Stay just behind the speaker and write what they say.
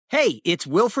Hey, it's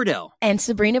Will Friedle. And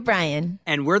Sabrina Bryan.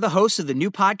 And we're the hosts of the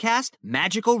new podcast,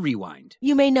 Magical Rewind.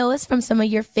 You may know us from some of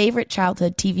your favorite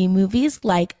childhood TV movies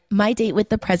like My Date with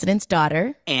the President's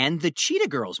Daughter. And the Cheetah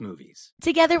Girls movies.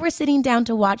 Together, we're sitting down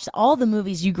to watch all the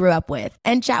movies you grew up with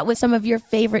and chat with some of your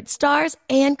favorite stars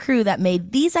and crew that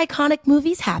made these iconic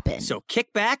movies happen. So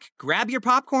kick back, grab your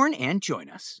popcorn, and join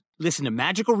us. Listen to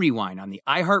Magical Rewind on the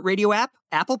iHeartRadio app,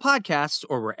 Apple Podcasts,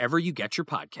 or wherever you get your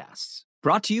podcasts.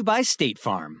 Brought to you by State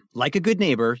Farm. Like a good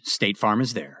neighbor, State Farm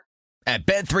is there. At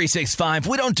Bet365,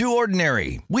 we don't do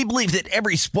ordinary. We believe that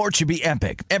every sport should be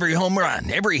epic. Every home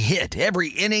run, every hit, every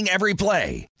inning, every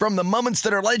play. From the moments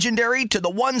that are legendary to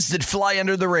the ones that fly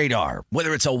under the radar.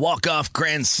 Whether it's a walk-off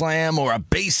grand slam or a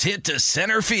base hit to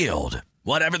center field.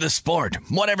 Whatever the sport,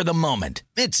 whatever the moment,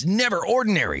 it's never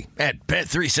ordinary at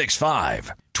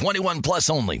Bet365. 21 plus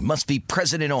only. Must be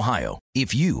present in Ohio.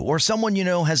 If you or someone you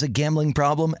know has a gambling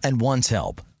problem and wants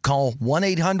help, call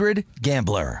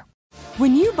 1-800-GAMBLER.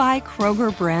 When you buy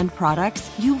Kroger brand products,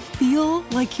 you feel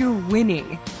like you're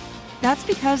winning. That's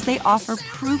because they offer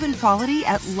proven quality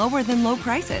at lower than low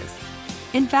prices.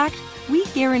 In fact, we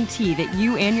guarantee that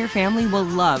you and your family will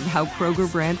love how Kroger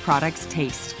brand products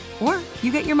taste. Or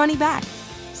you get your money back.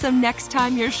 So next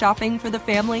time you're shopping for the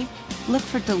family, look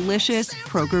for delicious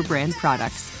Kroger brand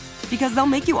products. Because they'll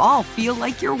make you all feel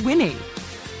like you're winning.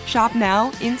 Shop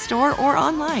now, in-store, or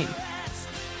online.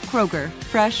 Kroger,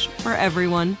 fresh for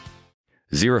everyone.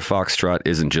 Zero Foxtrot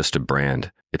isn't just a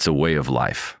brand, it's a way of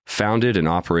life. Founded and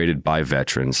operated by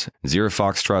veterans, Zero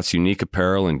Foxtrot's unique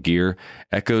apparel and gear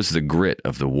echoes the grit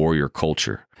of the warrior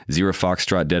culture. Zero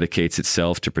Foxtrot dedicates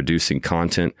itself to producing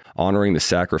content, honoring the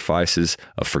sacrifices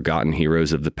of forgotten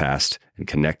heroes of the past, and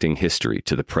connecting history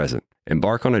to the present.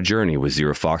 Embark on a journey with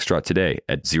Zero Foxtrot today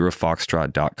at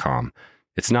zerofoxtrot.com.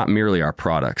 It's not merely our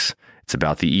products, it's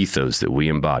about the ethos that we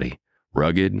embody.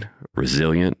 Rugged,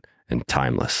 resilient, and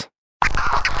timeless.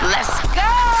 Let's go!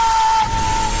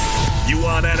 You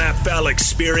want NFL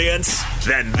experience?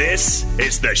 Then this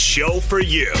is the show for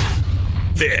you.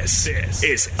 This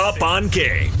is Up on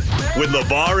Game with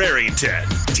LeVar Arrington,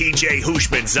 TJ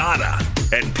Houshmandzadeh,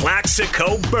 and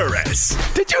Plaxico Burress.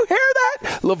 Did you hear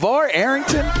that? LeVar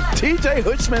Arrington, TJ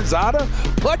Houshmandzadeh,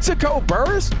 Plaxico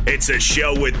Burress? It's a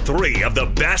show with three of the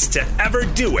best to ever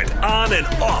do it on and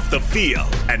off the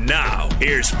field. And now,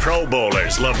 here's Pro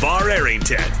Bowlers LeVar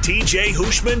Arrington, TJ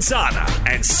Houshmandzadeh,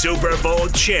 and Super Bowl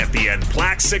champion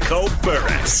Plaxico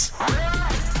Burress.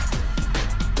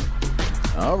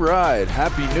 All right.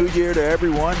 Happy New Year to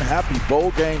everyone. Happy Bowl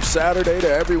Game Saturday to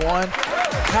everyone.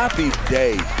 Happy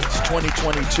day. It's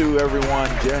 2022, everyone.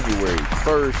 January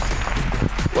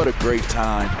 1st. What a great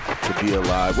time to be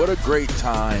alive. What a great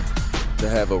time to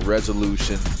have a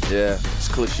resolution. Yeah, it's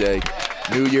cliche.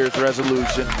 New Year's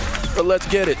resolution. But let's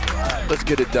get it. Let's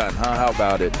get it done, huh? How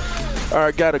about it? All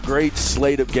right, got a great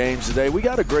slate of games today. We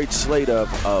got a great slate of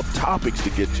topics to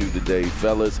get to today,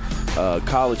 fellas.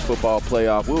 College football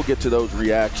playoff. We'll get to those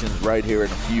reactions right here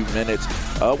in a few minutes.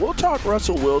 We'll talk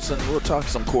Russell Wilson. We'll talk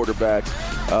some quarterbacks.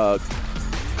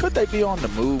 Could they be on the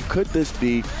move? Could this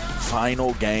be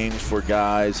final games for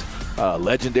guys?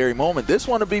 Legendary moment. This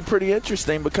one will be pretty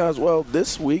interesting because, well,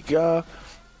 this week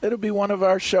it'll be one of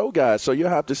our show guys. So you'll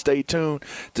have to stay tuned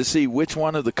to see which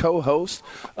one of the co-hosts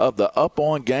of the Up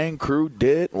On Game crew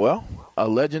did, well, a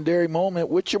legendary moment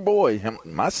with your boy,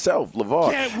 myself,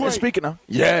 LeVar. And speaking of,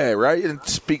 yeah, right. And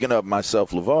speaking of myself,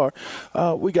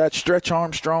 LeVar, we got Stretch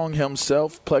Armstrong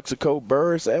himself, Plaxico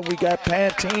Burress, and we got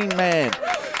Pantene Man,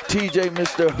 TJ,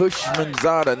 Mr.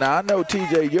 Houshmandzadeh. Now, I know,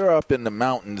 TJ, you're up in the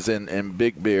mountains in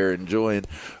Big Bear enjoying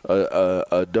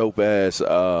a dope-ass,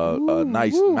 a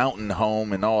nice mountain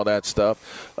home and all that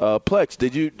stuff. Plex,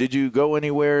 did you go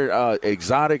anywhere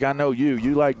exotic? I know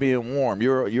you like being warm.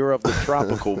 You're of the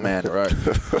tropical man, right?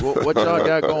 What y'all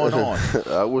got going on?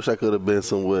 I wish I could have been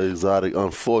somewhere exotic.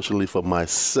 Unfortunately for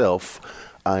myself,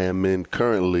 I am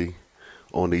currently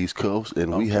on the East Coast,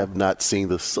 and we have not seen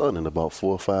the sun in about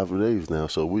 4 or 5 days now.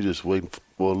 So we're just waiting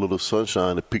for a little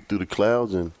sunshine to peek through the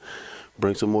clouds and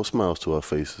bring some more smiles to our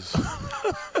faces.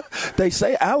 They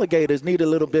say alligators need a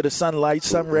little bit of sunlight,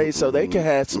 sun rays, so they can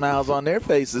have smiles on their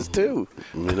faces too.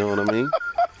 You know what I mean?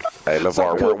 Hey,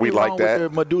 LeVar, were we like that?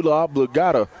 With medulla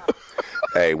oblongata.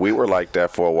 Hey, we were like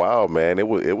that for a while, man. It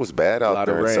was bad out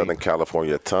there in Southern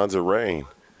California. Tons of rain.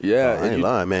 Yeah. I ain't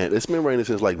lying, man. It's been raining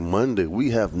since like Monday.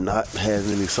 We have not had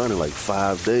any sun in like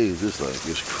 5 days. It's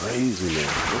crazy, man.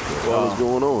 What the hell is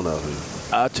going on out here?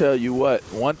 I'll tell you what,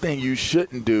 one thing you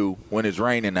shouldn't do when it's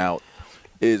raining out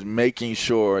is making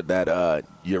sure that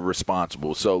you're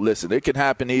responsible. So, listen, it can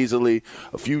happen easily.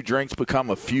 A few drinks become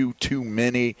a few too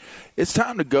many. It's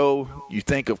time to go. You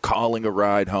think of calling a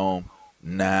ride home.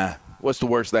 Nah. What's the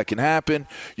worst that can happen?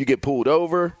 You get pulled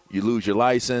over, you lose your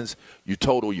license, you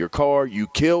total your car, you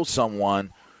kill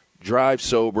someone, drive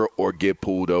sober, or get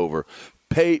pulled over.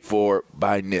 Paid for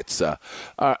by NHTSA.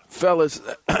 Fellas,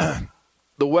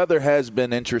 the weather has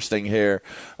been interesting here.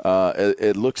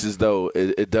 It looks as though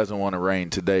it doesn't want to rain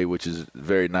today, which is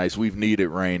very nice. We've needed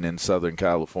rain in Southern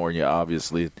California,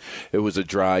 obviously. It was a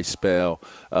dry spell.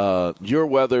 Your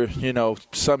weather,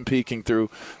 sun peeking through,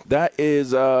 that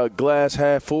is glass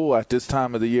half full at this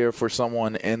time of the year for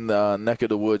someone in the neck of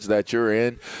the woods that you're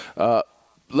in.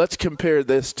 Let's compare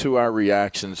this to our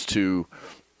reactions to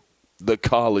the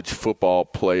college football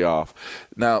playoff.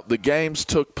 Now, the games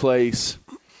took place.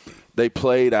 They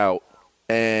played out,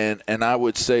 and I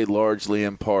would say largely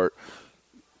in part,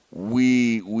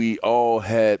 we all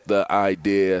had the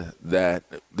idea that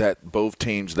both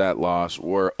teams that lost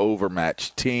were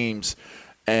overmatched teams,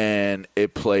 and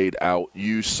it played out.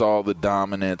 You saw the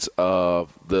dominance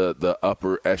of the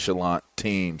upper echelon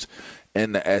teams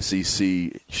in the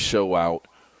SEC show out.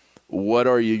 What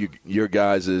are your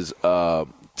guys'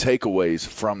 takeaways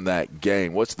from that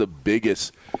game? What's the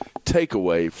biggest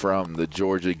takeaway from the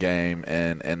Georgia game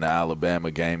and the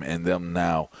Alabama game and them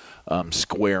now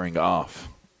squaring off?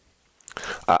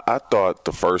 I thought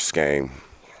the first game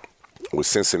with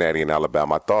Cincinnati and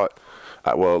Alabama,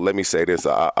 let me say this.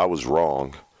 I was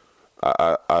wrong.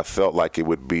 I felt like it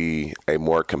would be a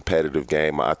more competitive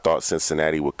game. I thought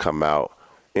Cincinnati would come out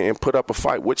and put up a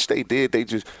fight, which they did.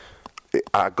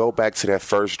 I go back to that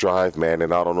first drive, man,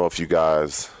 and I don't know if you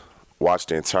guys watched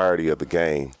the entirety of the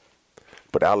game,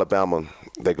 but Alabama,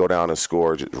 they go down and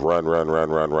score, just run. We're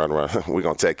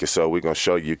going to take you, so we're going to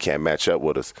show you can't match up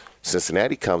with us.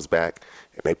 Cincinnati comes back,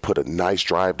 and they put a nice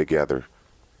drive together.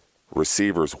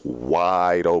 Receivers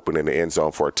wide open in the end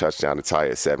zone for a touchdown to tie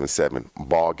at 7-7.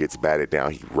 Ball gets batted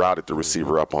down. He routed the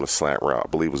receiver up on a slant route. I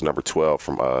believe it was number 12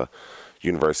 from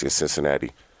University of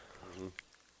Cincinnati.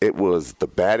 It was the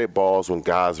batted balls when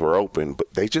guys were open,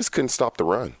 but they just couldn't stop the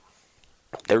run.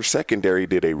 Their secondary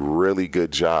did a really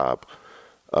good job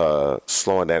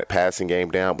slowing that passing game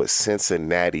down, but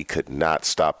Cincinnati could not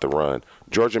stop the run.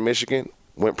 Georgia-Michigan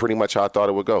went pretty much how I thought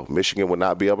it would go. Michigan would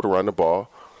not be able to run the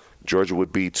ball. Georgia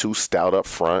would be too stout up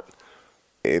front.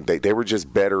 And they were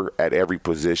just better at every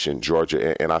position,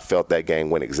 Georgia, and I felt that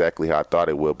game went exactly how I thought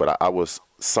it would. But I was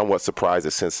somewhat surprised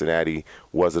that Cincinnati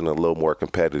wasn't a little more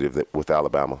competitive with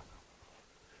Alabama.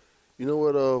 You know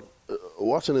what?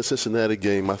 Watching the Cincinnati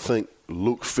game, I think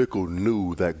Luke Fickell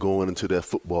knew that going into that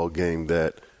football game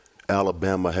that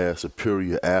Alabama had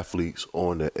superior athletes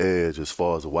on the edge as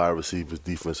far as the wide receivers,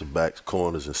 defensive backs,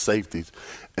 corners, and safeties.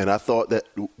 And I thought that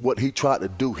what he tried to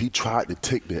do, he tried to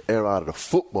take the air out of the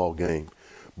football game.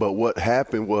 But what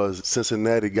happened was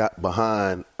Cincinnati got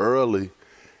behind early,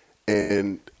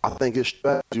 and I think his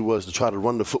strategy was to try to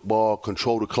run the football,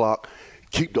 control the clock,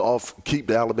 keep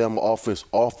the Alabama offense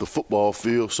off the football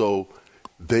field so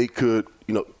they could,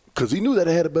 because he knew that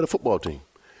they had a better football team.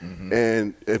 Mm-hmm.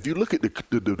 And if you look at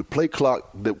the play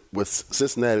clock that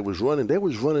Cincinnati was running, they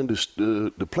was running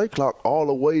the play clock all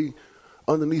the way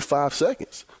underneath 5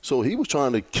 seconds. So he was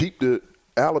trying to keep the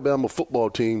Alabama football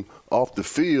team off the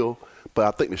field. But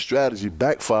I think the strategy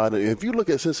backfired. And if you look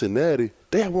at Cincinnati,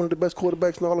 they have one of the best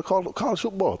quarterbacks in all of college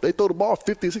football. They throw the ball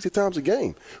 50 60 times a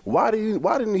game. Why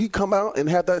didn't he come out and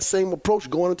have that same approach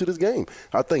going into this game?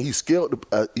 I think he scaled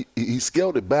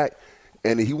it back,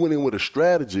 and he went in with a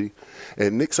strategy.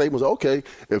 And Nick Saban was, okay,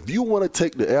 if you want to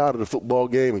take the air out of the football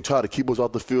game and try to keep us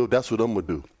off the field, that's what I'm going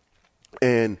to do.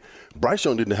 And Bryce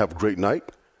Young didn't have a great night,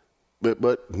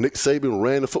 but Nick Saban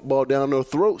ran the football down their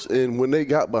throats. And when they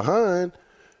got behind,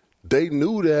 they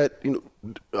knew that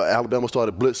Alabama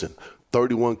started blitzing.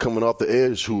 31 coming off the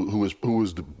edge, who was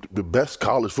the best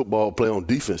college football player on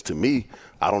defense to me.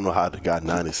 I don't know how the guy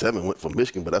 97 went from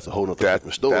Michigan, but that's a whole other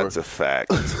different story. That's a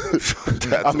fact.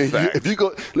 Fact. If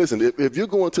you're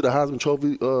going to the Heisman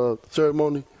Trophy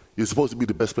ceremony, you're supposed to be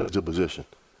the best player at your position.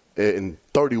 And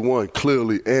 31,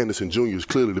 clearly, Anderson Jr. is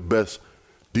clearly the best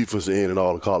defensive end in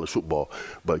all of college football.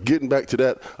 But getting back to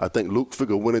that, I think Luke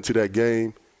Fickell went into that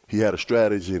game. He had a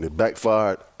strategy, and it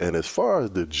backfired. And as far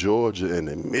as the Georgia and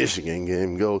the Michigan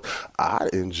game goes, I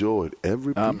enjoyed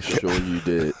every piece. I'm sure you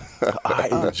did. I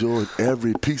enjoyed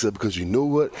every piece of it because you know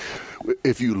what?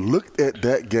 If you looked at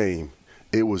that game,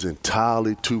 it was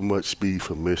entirely too much speed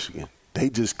for Michigan. They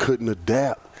just couldn't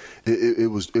adapt. It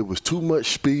was too much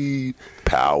speed.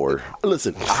 Power.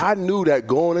 Listen, I knew that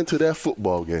going into that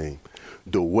football game,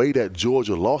 the way that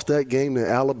Georgia lost that game in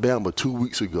Alabama 2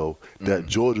 weeks ago, that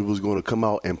Georgia was going to come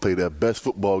out and play their best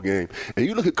football game. And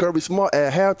you look at Kirby Smart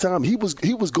at halftime, he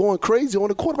was going crazy on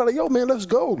the quarterback. Like, yo, man, let's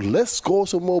go. Let's score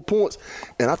some more points.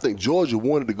 And I think Georgia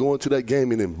wanted to go into that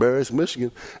game and embarrass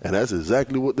Michigan, and that's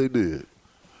exactly what they did.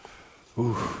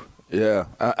 Ooh, yeah,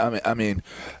 I mean,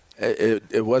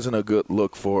 it wasn't a good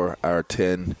look for our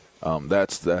 10.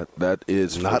 That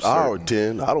is not our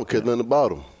 10. I don't care nothing about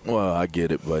them. Well, I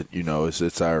get it, but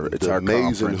it's our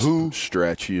Mays and who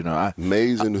stretch.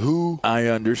 Mays and who. I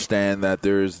understand that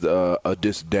there's a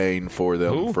disdain for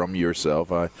them from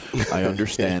yourself. I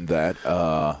understand that.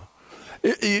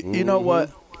 You know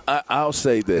what? I'll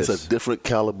say this: it's a different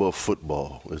caliber of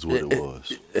football, is what it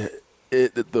was.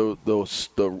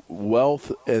 The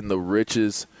wealth and the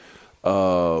riches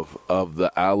of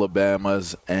the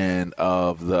Alabamas and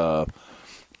of the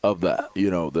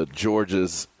the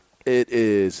Georgias. It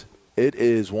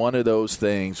is one of those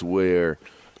things where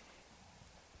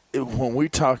when we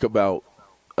talk about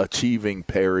achieving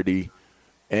parity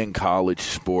in college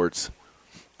sports,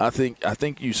 I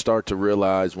think you start to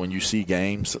realize when you see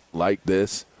games like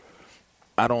this,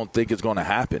 I don't think it's going to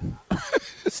happen.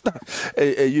 It's not.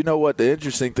 You know what? The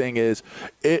interesting thing is,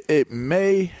 it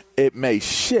may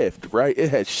shift, right?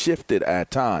 It has shifted at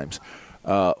times,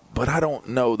 but I don't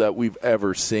know that we've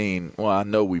ever seen. Well, I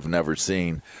know we've never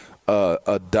seen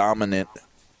a dominant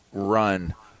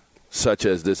run such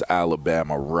as this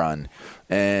Alabama run,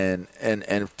 and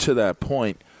to that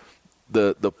point,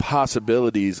 the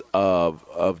possibilities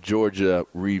of Georgia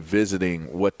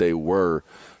revisiting what they were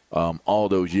all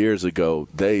those years ago,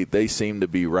 they seem to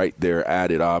be right there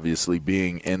at it, obviously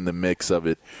being in the mix of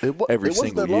it every single year. It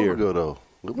wasn't that long ago, though.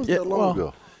 It wasn't that long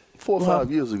ago. 4 or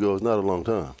 5 years ago is not a long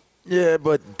time. Yeah,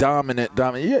 but dominant.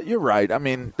 Yeah, you're right. I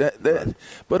mean,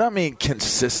 but I mean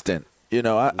consistent.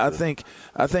 I think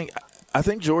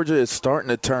Georgia is starting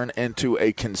to turn into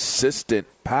a consistent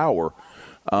power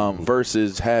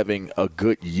versus having a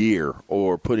good year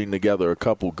or putting together a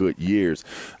couple good years.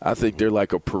 I think they're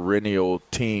like a perennial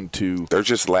team They're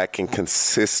just lacking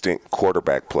consistent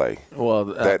quarterback play. Well,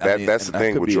 that's the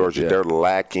thing with Georgia. They're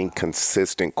lacking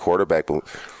consistent quarterback play.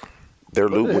 They're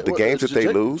with the games that they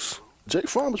lose. Jake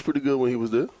Fromm was pretty good when he was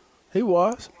there. He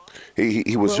was.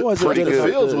 He was pretty good.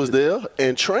 Fields was there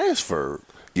and transferred.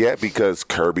 Yeah, because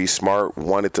Kirby Smart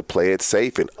wanted to play it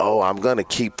safe, and I'm going to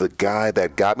keep the guy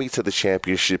that got me to the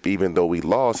championship even though we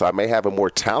lost. I may have a more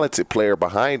talented player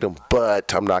behind him,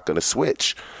 but I'm not going to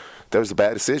switch. That was a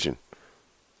bad decision.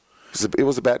 It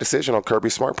was a bad decision on Kirby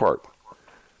Smart's part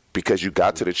because you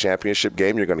got to the championship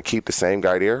game, you're going to keep the same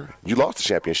guy there. You lost the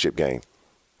championship game.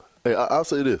 Hey, I'll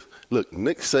say this. Look,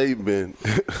 Nick Saban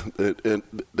and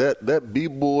that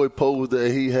B-boy pose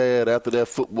that he had after that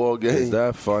football game. Is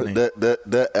that funny?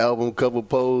 That album cover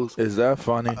pose. Is that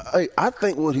funny? I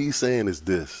think what he's saying is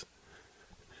this.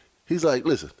 He's like,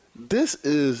 listen, this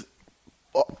is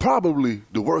probably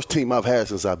the worst team I've had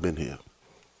since I've been here.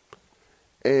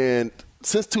 And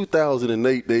since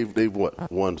 2008, they've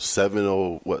won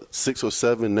 6 or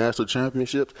 7 national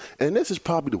championships, and this is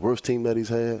probably the worst team that he's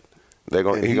had. He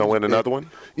gonna win another one?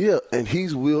 Yeah, and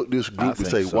he's willed this group to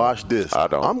say, watch this. I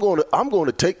don't. I'm going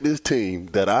to take this team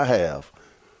that I have,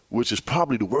 which is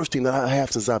probably the worst team that I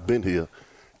have since I've been here,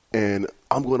 and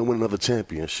I'm going to win another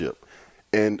championship.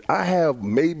 And I have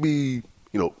maybe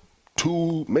 1 or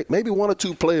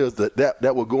 2 players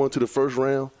that will go into the first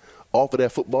round off of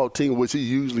that football team, which he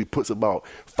usually puts about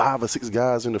 5 or 6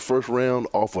 guys in the first round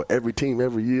off of every team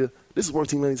every year. This is the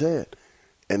worst team that he's had.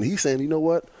 And he's saying, you know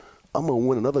what? I'm going to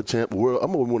win another I'm going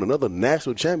to win another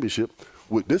national championship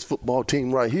with this football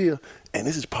team right here, and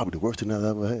this is probably the worst thing I've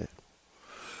ever had.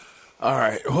 All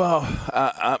right. Well,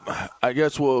 I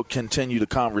guess we'll continue the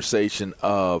conversation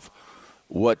of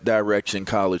what direction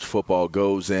college football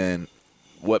goes in,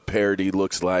 what parity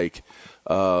looks like,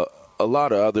 a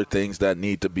lot of other things that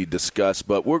need to be discussed.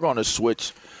 But we're going to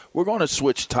switch. We're going to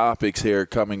switch topics here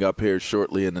coming up here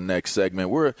shortly in the next segment.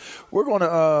 We're going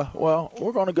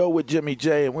to go with Jimmy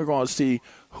J, and we're going to see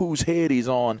whose head he's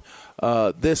on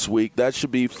this week. That should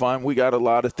be fun. We got a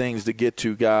lot of things to get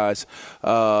to, guys.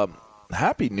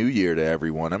 Happy New Year to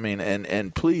everyone. I mean,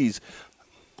 and please,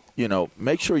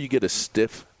 make sure you get a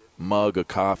stiff mug of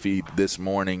coffee this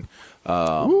morning.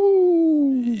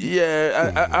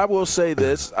 Yeah, I will say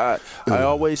this. I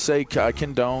always say I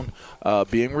condone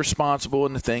being responsible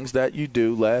in the things that you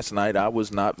do. Last night I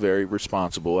was not very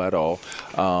responsible at all,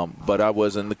 but I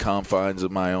was in the confines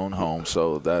of my own home,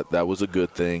 so that was a good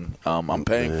thing. I'm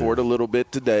paying for it a little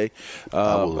bit today.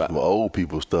 I was my old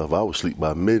people stuff. I would sleep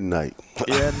by midnight.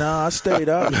 Yeah, no, I stayed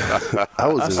up. I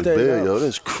was in bed, yo.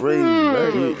 That's crazy,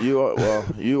 man.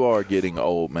 You are getting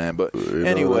old, man. But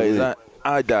anyways,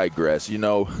 I digress.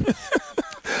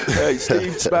 Hey,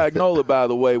 Steve Spagnuolo, by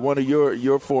the way, one of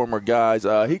your former guys,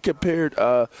 he compared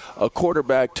a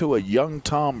quarterback to a young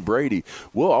Tom Brady.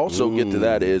 We'll also get to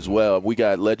that as well. We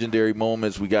got legendary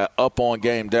moments. We got up on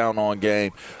game, down on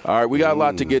game. All right, we got a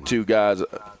lot to get to, guys.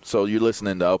 So you're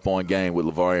listening to Up on Game with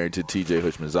LeVar Arrington, TJ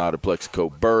Hushmanzada,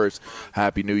 Plexico Burris.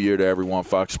 Happy New Year to everyone.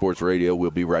 Fox Sports Radio.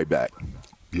 We'll be right back.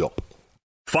 Yup.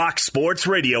 Fox Sports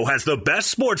Radio has the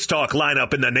best sports talk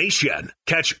lineup in the nation.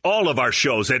 Catch all of our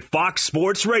shows at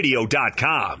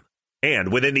foxsportsradio.com.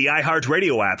 And within the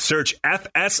iHeartRadio app, search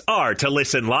FSR to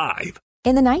listen live.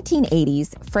 In the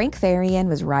 1980s, Frank Farian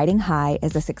was riding high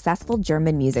as a successful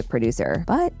German music producer,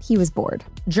 but he was bored.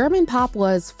 German pop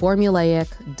was formulaic,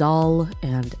 dull,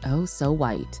 and oh so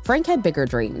white. Frank had bigger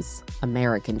dreams,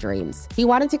 American dreams. He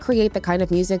wanted to create the kind of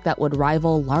music that would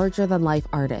rival larger-than-life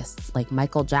artists like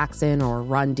Michael Jackson or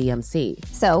Run DMC.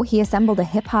 So he assembled a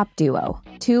hip-hop duo,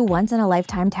 two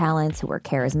once-in-a-lifetime talents who were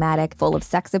charismatic, full of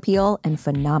sex appeal, and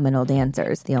phenomenal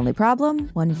dancers. The only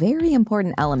problem? One very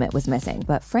important element was missing,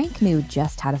 but Frank knew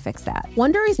just how to fix that.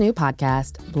 Wondery's new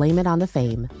podcast, Blame It on the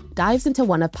Fame, dives into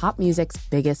one of pop music's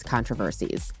biggest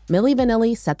controversies. Milli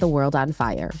Vanilli set the world on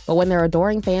fire, but when their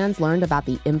adoring fans learned about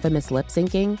the infamous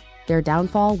lip-syncing, their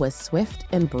downfall was swift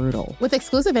and brutal. With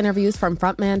exclusive interviews from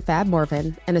frontman Fab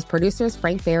Morvan and his producers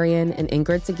Frank Farian and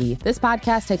Ingrid Segui, this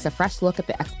podcast takes a fresh look at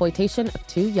the exploitation of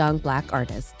two young Black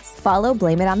artists. Follow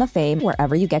Blame It on the Fame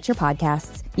wherever you get your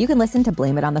podcasts. You can listen to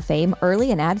Blame It on the Fame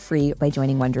early and ad-free by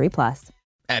joining Wondery Plus.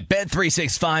 At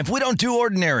Bet365, we don't do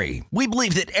ordinary. We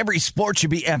believe that every sport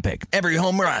should be epic. Every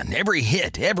home run, every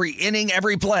hit, every inning,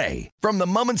 every play. From the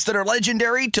moments that are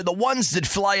legendary to the ones that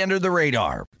fly under the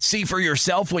radar. See for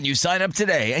yourself when you sign up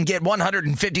today and get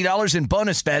 $150 in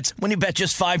bonus bets when you bet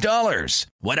just $5.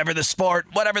 Whatever the sport,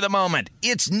 whatever the moment,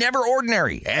 it's never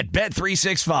ordinary at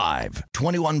Bet365.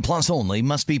 21 plus only.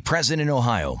 Must be present in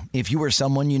Ohio. If you or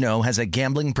someone you know has a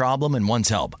gambling problem and wants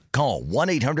help, call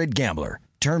 1-800-GAMBLER.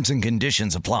 Terms and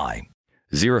conditions apply.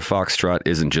 Zero Foxtrot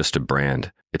isn't just a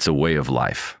brand, it's a way of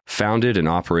life. Founded and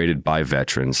operated by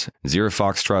veterans, Zero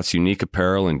Foxtrot's unique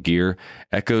apparel and gear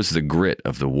echoes the grit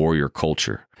of the warrior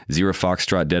culture. Zero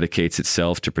Foxtrot dedicates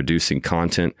itself to producing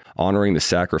content, honoring the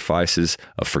sacrifices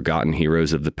of forgotten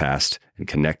heroes of the past, and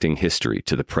connecting history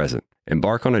to the present.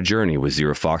 Embark on a journey with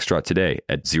Zero Foxtrot today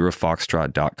at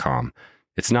zerofoxtrot.com.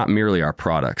 It's not merely our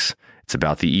products, it's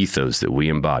about the ethos that we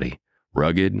embody.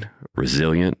 Rugged,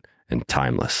 resilient, and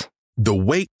timeless. The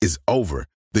wait is over.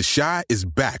 The Chi is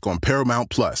back on Paramount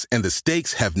Plus, and the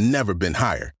stakes have never been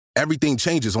higher. Everything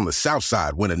changes on the South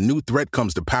Side when a new threat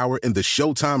comes to power in the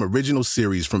Showtime original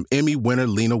series from Emmy winner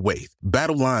Lena Waithe.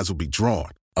 Battle lines will be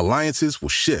drawn, alliances will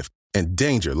shift, and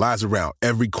danger lies around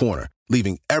every corner,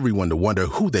 leaving everyone to wonder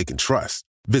who they can trust.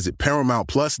 Visit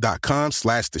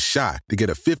ParamountPlus.com/The Chi to get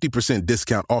a 50%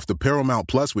 discount off the Paramount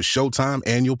Plus with Showtime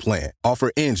annual plan.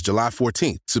 Offer ends July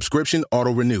 14th. Subscription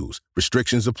auto-renews.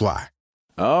 Restrictions apply.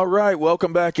 All right,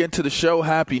 welcome back into the show.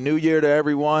 Happy New Year to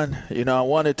everyone. I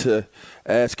wanted to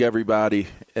ask everybody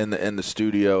in the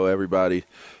studio, everybody,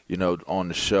 on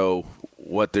the show,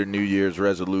 what their New Year's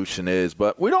resolution is,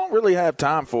 but we don't really have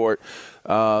time for it.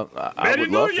 I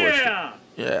would love for us.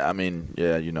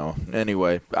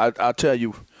 Anyway, I'll tell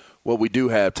you what we do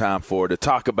have time for, to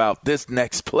talk about this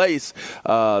next place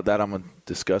that I'm going to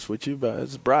discuss with you. But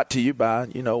it's brought to you by,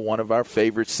 one of our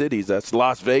favorite cities. That's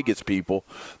Las Vegas, people.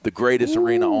 The greatest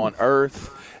arena on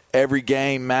earth. Every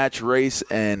game, match, race,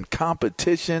 and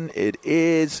competition, it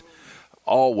is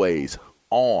always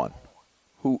on.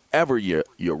 Whoever you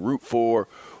root for,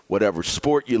 whatever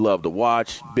sport you love to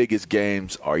watch, biggest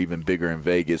games are even bigger in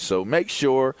Vegas. So make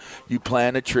sure you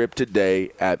plan a trip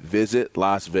today at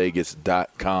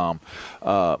visitlasvegas.com.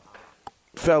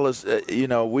 Fellas,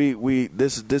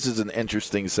 this is an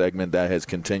interesting segment that has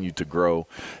continued to grow,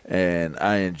 and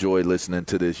I enjoy listening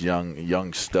to this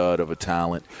young stud of a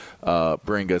talent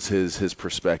bring us his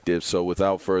perspective. So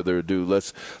without further ado,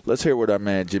 let's hear what our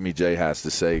man Jimmy J has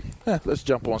to say. Let's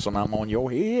jump on some I'm on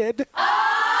Your Head.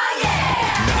 Oh, yeah!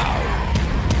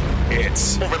 Now,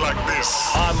 it's Move It Like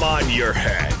This. I'm on Your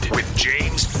Head with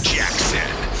James Jackson.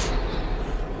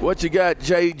 What you got,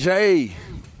 JJ?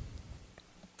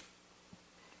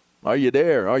 Are you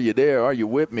there? Are you there? Are you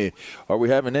with me? Are we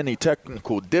having any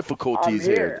technical difficulties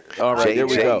here? All right, there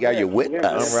we go. Are you with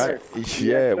us? All right.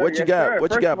 Yeah. What you got?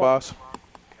 What you got, boss?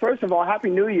 First of all, Happy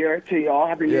New Year to y'all.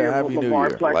 Happy New Year. Happy New Year.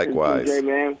 Likewise. DJ,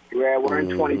 man. Yeah, we're in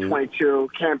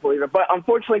 2022. Can't believe it. But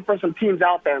unfortunately for some teams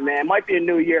out there, man, it might be a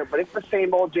new year, but it's the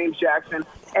same old James Jackson,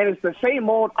 and it's the same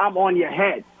old I'm on your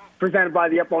head, presented by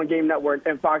the Up On Game Network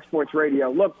and Fox Sports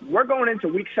Radio. Look, we're going into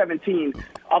Week 17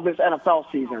 of this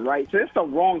NFL season, right? So it's the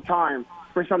wrong time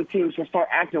for some teams to start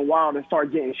acting wild and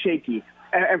start getting shaky.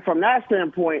 And from that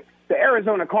standpoint, the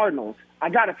Arizona Cardinals,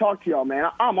 I got to talk to y'all, man.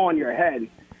 I'm on your head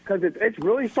because it's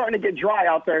really starting to get dry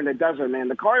out there in the desert, man.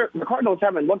 The Cardinals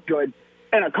haven't looked good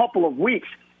in a couple of weeks.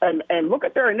 And look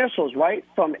at their initials, right?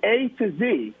 From A to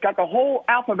Z. Got the whole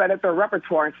alphabet at their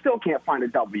repertoire and still can't find a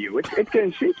W. It's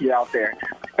getting shaky out there.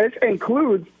 It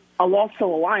includes a loss to the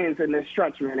Lions in this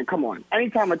stretch, man. And come on.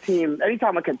 Anytime a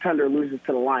contender loses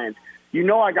to the Lions, you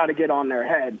know I got to get on their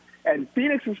head. And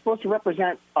Phoenix is supposed to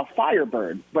represent a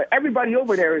Firebird. But everybody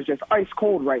over there is just ice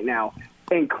cold right now,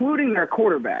 including their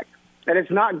quarterback. And it's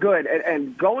not good.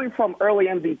 And going from early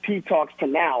MVP talks to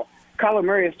now, Kyler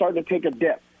Murray is starting to take a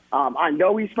dip. I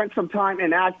know he spent some time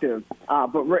inactive,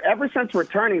 but ever since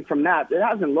returning from that, it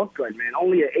hasn't looked good, man.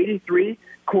 Only an 83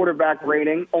 quarterback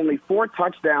rating, only 4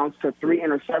 touchdowns to 3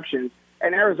 interceptions,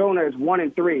 and Arizona is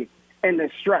 1-3 in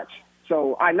this stretch.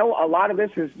 So I know a lot of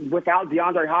this is without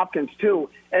DeAndre Hopkins, too,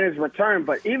 in his return,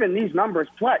 but even these numbers,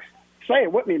 Plex, say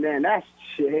it with me, man, that's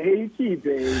shaky,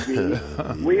 baby.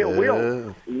 We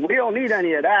don't need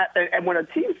any of that. And when a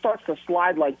team starts to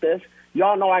slide like this,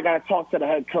 y'all know I got to talk to the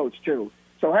head coach, too.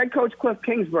 So head coach Cliff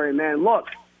Kingsbury, man, look,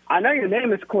 I know your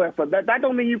name is Cliff, but that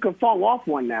don't mean you can fall off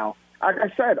one now. Like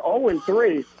I said,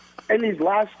 0-3 in these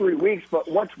last 3 weeks. But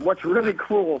what's really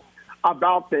cruel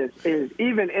about this is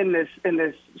even in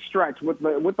this stretch with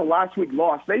the last week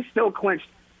loss, they still clinched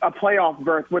a playoff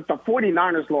berth. With the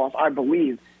 49ers loss, I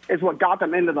believe, is what got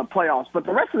them into the playoffs. But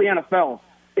the rest of the NFL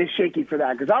is shaky for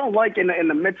that because I don't like in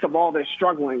the midst of all this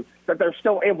struggling that they're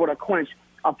still able to clinch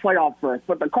a playoff berth.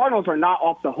 But the Cardinals are not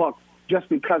off the hook just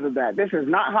because of that. This is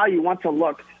not how you want to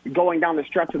look going down the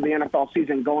stretch of the NFL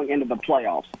season going into the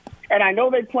playoffs. And I know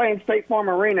they play in State Farm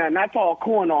Arena, and that's all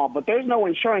cool and all, but there's no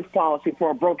insurance policy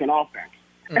for a broken offense.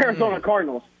 Arizona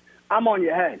Cardinals, I'm on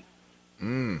your head.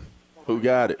 Who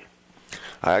got it?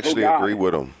 I actually agree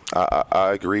with him.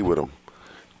 I agree with him.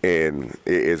 And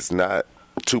it's not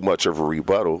too much of a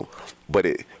rebuttal, but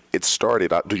it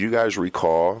started. Do you guys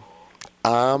recall,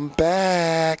 I'm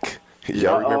back?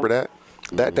 Y'all remember that?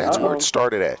 That's where it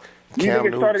started at. You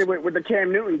think it started with the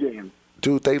Cam Newton game?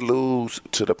 Dude, they lose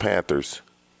to the Panthers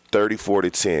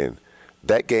 34-10.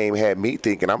 That game had me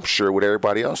thinking, I'm sure with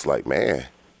everybody else, like, man,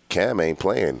 Cam ain't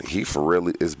playing. He for real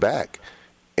is back.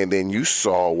 And then you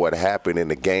saw what happened in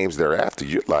the games thereafter.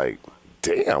 You're like,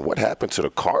 damn, what happened to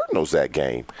the Cardinals that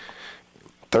game?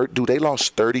 Dude, they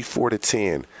lost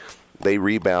 34-10. They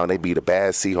rebound. They beat a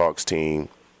bad Seahawks team,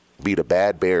 beat a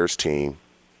bad Bears team,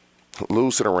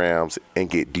 lose to the Rams, and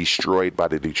get destroyed by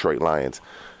the Detroit Lions.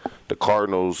 The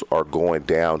Cardinals are going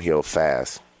downhill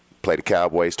fast. Play the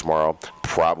Cowboys tomorrow.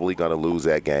 Probably going to lose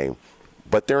that game.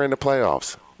 But they're in the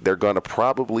playoffs. They're going to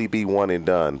probably be one and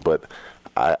done. But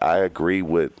I agree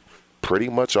with pretty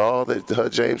much all that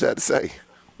James had to say.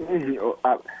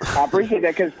 I appreciate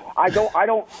that because I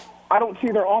don't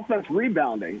see their offense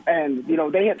rebounding. And, you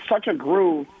know, they hit such a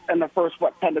groove in the first,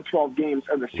 10 to 12 games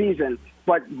of the season.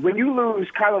 But when you lose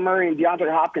Kyler Murray and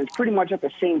DeAndre Hopkins pretty much at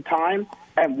the same time,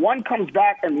 and one comes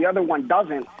back and the other one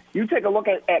doesn't, you take a look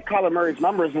at Kyler Murray's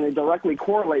numbers and they directly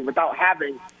correlate without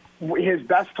having his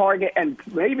best target and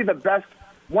maybe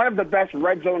one of the best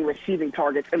red zone receiving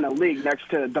targets in the league next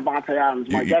to Devontae Adams.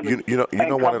 You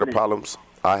know one of the problems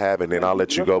I have, and then I'll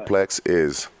let you go, Plex,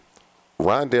 is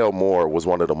Rondale Moore was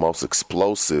one of the most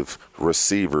explosive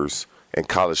receivers in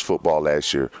college football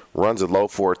last year. Runs a low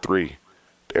 4.3.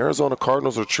 The Arizona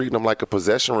Cardinals are treating him like a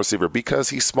possession receiver. Because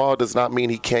he's small does not mean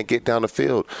he can't get down the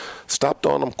field. Stop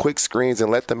throwing him quick screens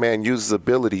and let the man use his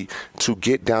ability to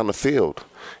get down the field.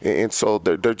 And so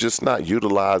they're just not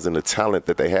utilizing the talent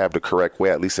that they have the correct way,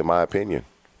 at least in my opinion.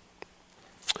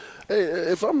 Hey,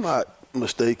 if I'm not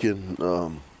mistaken,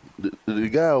 the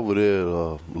guy over there,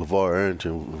 LeVar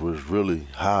Arrington, was really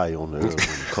high on the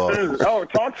Arizona Cardinals. Oh,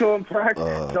 talk to him, Frank.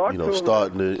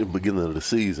 Starting in the beginning of the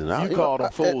season. You called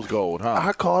him fool's gold, huh?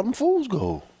 I called him fool's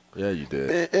gold. Yeah, you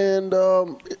did. And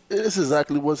it's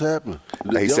exactly what's happened.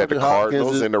 He said the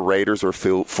Cardinals and the Raiders are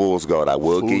fool's gold. I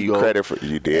will give you credit for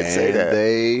you did say that.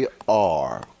 They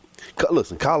are.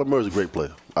 Listen, Kyler Murray's a great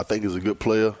player. I think he's a good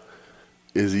player.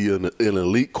 Is he an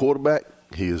elite quarterback?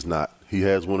 He is not. He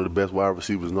has one of the best wide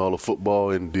receivers in all of football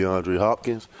in DeAndre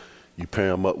Hopkins. You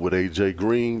pair him up with A.J.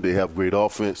 Green. They have great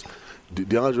offense.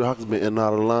 DeAndre Hopkins been in and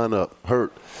out of the lineup,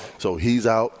 hurt. So he's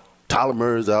out. Tyler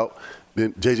Murray's out.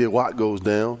 Then J.J. Watt goes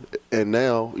down. And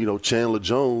now, Chandler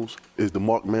Jones is the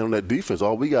marked man on that defense.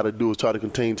 All we got to do is try to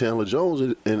contain Chandler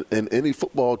Jones, and any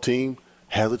football team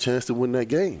has a chance to win that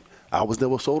game. I was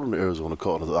never sold on the Arizona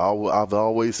Cardinals. I've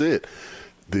always said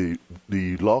the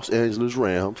Los Angeles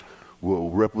Rams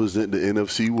will represent the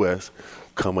NFC West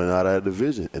coming out of that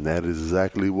division, and that is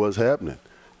exactly what's happening.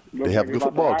 They have a good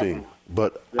football team,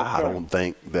 but I don't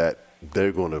think that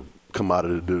they're going to come out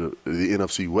of the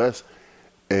NFC West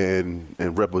and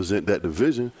represent that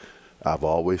division. I've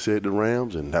always said the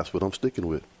Rams, and that's what I'm sticking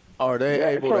with. Are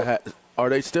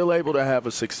they still able to have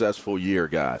a successful year,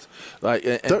 guys? Like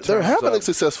they're having a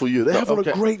successful year. They're having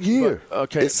a great year.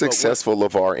 It's successful,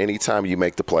 LeVar, anytime you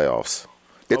make the playoffs.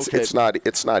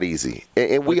 It's not easy,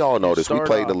 and we all know this. We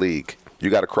play the league. You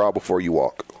got to crawl before you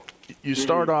walk. You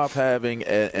start off having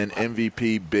an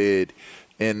MVP bid.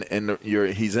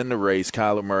 He's in the race,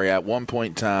 Kyler Murray. At one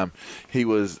point in time, he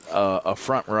was a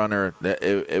front runner.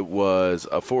 It was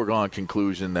a foregone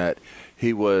conclusion that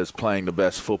he was playing the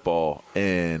best football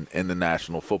in the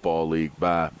National Football League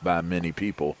by many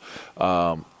people.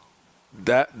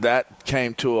 That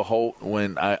came to a halt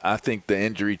when I think the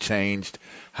injury changed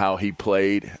how he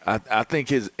played. I think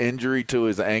his injury to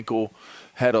his ankle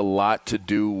had a lot to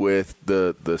do with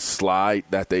the slide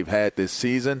that they've had this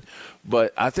season.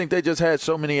 But I think they just had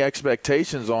so many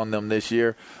expectations on them this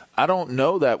year. I don't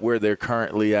know that where they're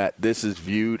currently at, this is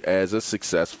viewed as a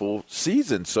successful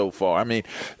season so far. I mean,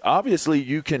 obviously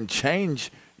you can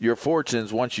change your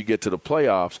fortunes once you get to the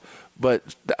playoffs.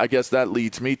 But I guess that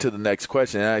leads me to the next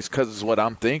question, and it's because it's what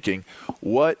I'm thinking.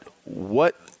 What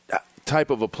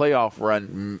type of a playoff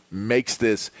run makes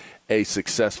this a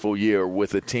successful year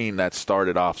with a team that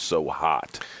started off so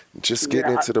hot? Just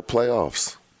getting into the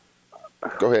playoffs.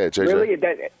 Go ahead, JJ. Really?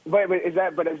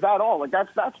 But is that all? Like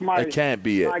that's my. It can't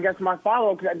be it. I guess my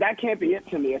follow. That can't be it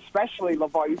to me. Especially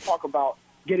LeVar, you talk about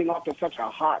getting off to such a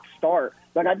hot start.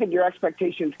 Like, I think your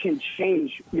expectations can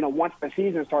change, once the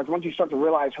season starts, once you start to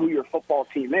realize who your football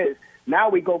team is. Now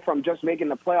we go from just making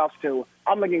the playoffs to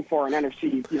I'm looking for an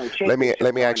NFC, championship.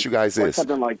 Let me ask you guys this.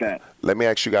 Something like that. Let me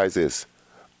ask you guys this.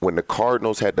 When the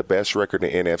Cardinals had the best record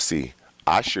in the NFC,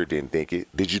 I sure didn't think it.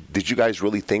 Did you guys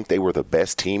really think they were the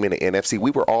best team in the NFC? We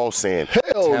were all saying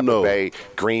Tampa Bay,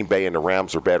 Green Bay, and the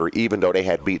Rams are better, even though they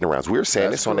had beaten the Rams. We were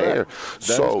saying this on the air.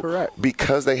 So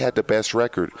because they had the best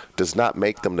record does not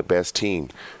make them the best team.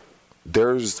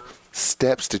 There's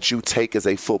steps that you take as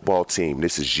a football team.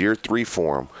 This is year 3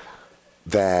 for them.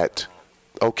 That,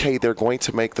 okay, they're going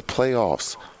to make the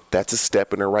playoffs. That's a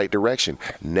step in the right direction.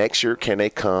 Next year, can they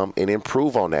come and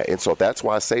improve on that? And so that's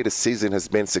why I say the season has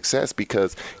been success,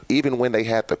 because even when they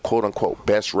had the quote-unquote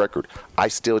best record, I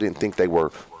still didn't think they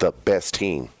were the best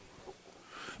team.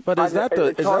 But is that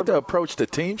the approach the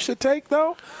team should take,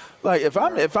 though? Like, if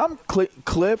I'm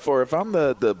Cliff, or if I'm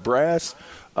the brass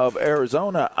of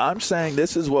Arizona, I'm saying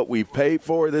this is what we've paid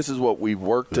for. This is what we've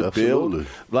worked to build.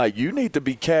 Like, you need to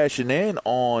be cashing in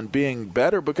on being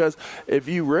better, because if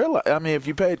you realize, if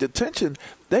you paid attention,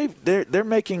 they're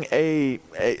making a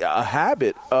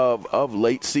habit of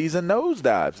late season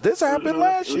nosedives. This happened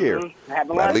last year.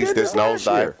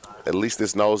 At least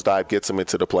this nosedive gets them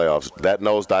into the playoffs. That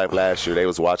nosedive last year, they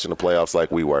was watching the playoffs like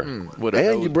we were.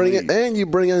 And you bring in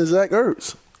Zach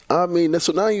Ertz.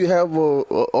 So now you have a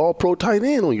all-pro tight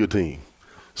end on your team.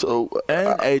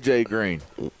 And A.J. Green.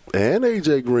 And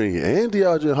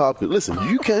DeAndre Hopkins. Listen,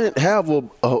 you can't have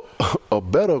a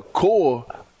better core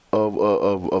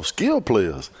of skill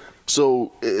players.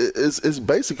 So it's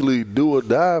basically do or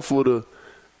die for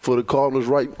the Cardinals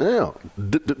right now.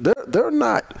 They're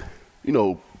not,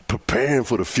 preparing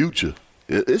for the future.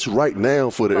 It's right now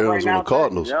for the Arizona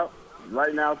Cardinals. Yep.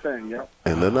 Right now thing. Yep.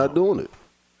 And they're not doing it.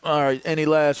 All right. Any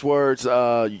last words,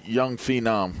 young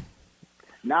phenom?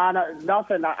 No,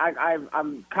 nothing.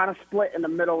 I'm kind of split in the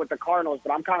middle with the Cardinals,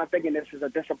 but I'm kind of thinking this is a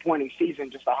disappointing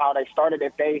season just to how they started.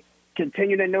 If they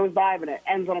continue to nosedive and it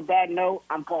ends on a bad note,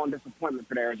 I'm calling disappointment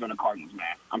for the Arizona Cardinals,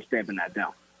 man. I'm stamping that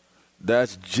down.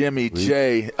 That's Jimmy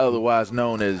J, otherwise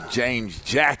known as James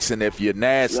Jackson. If you're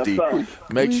nasty,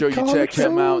 make sure you check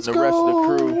him out and the rest of the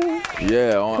crew.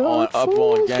 Yeah, on Up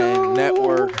On Game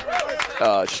Network,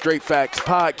 Straight Facts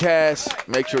Podcast.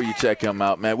 Make sure you check him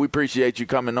out, man. We appreciate you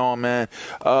coming on, man.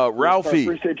 Ralphie.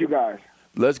 Appreciate you guys.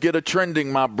 Let's get a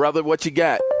trending, my brother. What you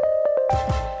got?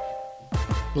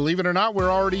 Believe it or not, we're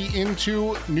already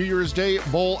into New Year's Day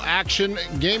Bowl action.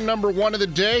 Game number 1 of the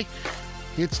day.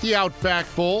 It's the Outback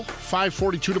Bowl.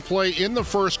 5:42 to play in the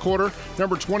first quarter.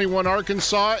 Number 21,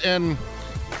 Arkansas, and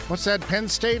what's that, Penn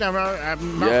State? I'm not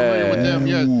familiar with them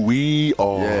yet. We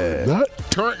are not.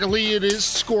 Currently, it is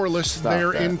scoreless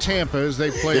there in Tampa as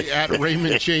they play at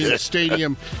Raymond James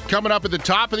Stadium. Coming up at the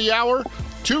top of the hour,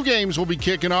 2 games will be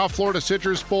kicking off. Florida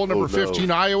Citrus Bowl, number 15,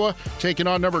 Iowa, taking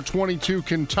on number 22,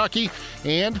 Kentucky.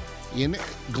 And in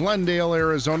Glendale,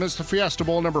 Arizona, it's the Fiesta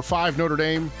Bowl, number 5, Notre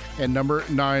Dame, and number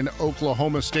 9,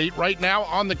 Oklahoma State. Right now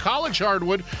on the college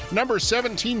hardwood, number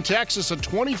 17, Texas, a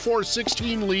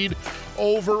 24-16 lead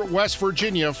over West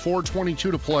Virginia.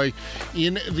 4:22 to play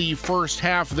in the first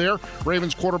half there.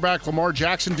 Ravens quarterback Lamar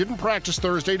Jackson didn't practice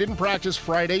Thursday, didn't practice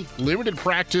Friday, limited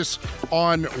practice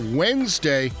on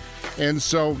Wednesday. And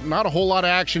so not a whole lot of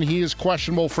action. He is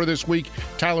questionable for this week.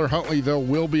 Tyler Huntley, though,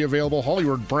 will be available.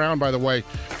 Hollywood Brown, by the way,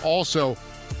 also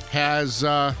has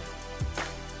not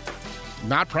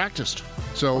practiced.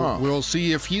 So we'll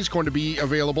see if he's going to be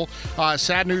available.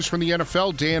 Sad news from the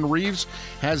NFL. Dan Reeves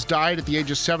has died at the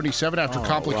age of 77 after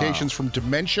complications from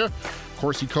dementia. Of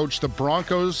course, he coached the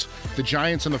Broncos, the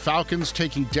Giants, and the Falcons,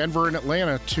 taking Denver and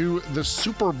Atlanta to the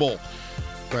Super Bowl.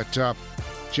 But,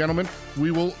 gentlemen, we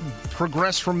will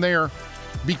progress from there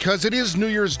because it is New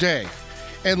Year's Day.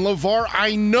 And, LeVar,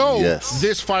 I know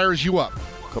this fires you up.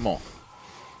 Come on.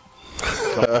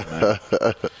 Come on, man.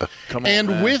 Come on, and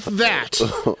man. with that,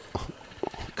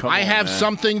 I have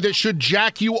something that should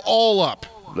jack you all up.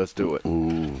 Let's do it.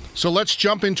 Ooh. So let's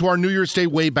jump into our New Year's Day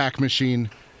Wayback Machine.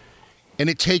 And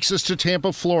it takes us to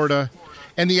Tampa, Florida,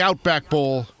 and the Outback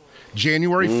Bowl,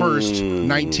 January 1st,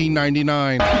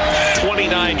 1999.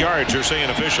 29 yards, you're saying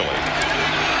officially.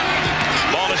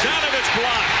 Ball is out of its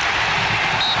block.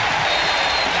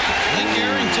 I think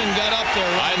Arrington got up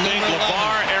there. I think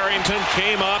LeVar Arrington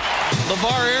came up.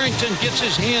 LeVar Arrington gets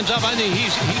his hands up. I think he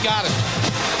got it.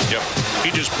 Yep. He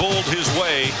just bowled his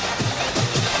way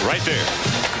right there.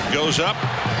 Goes up,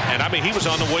 and I mean, he was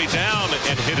on the way down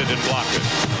and hit it and blocked it.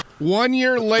 1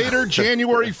 year later,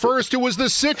 January 1st, it was the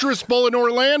Citrus Bowl in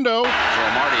Orlando. So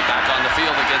Marty back on the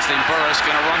field against him. Burris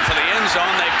going to run for the end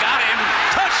zone. They've got him.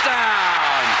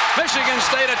 Touchdown! Michigan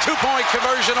State a 2-point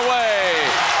conversion away.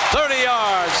 30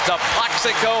 yards to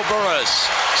Plaxico Burris.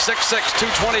 6'6",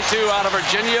 222 out of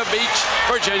Virginia Beach,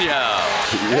 Virginia.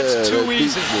 That's too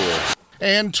easy.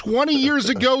 And 20 years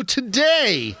ago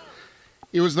today,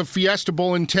 it was the Fiesta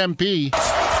Bowl in Tempe.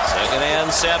 2nd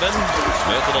and 7.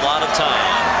 Smith with a lot of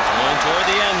time. Going toward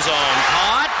the end zone.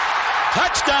 Caught.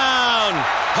 Touchdown.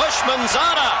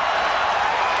 Hushmanzada.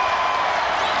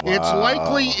 Wow. It's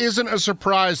likely isn't a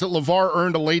surprise that LeVar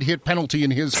earned a late hit penalty in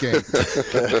his game.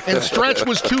 And Stretch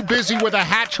was too busy with a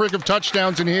hat trick of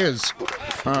touchdowns in his.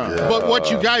 But what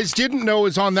you guys didn't know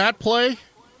is on that play,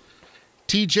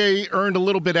 TJ earned a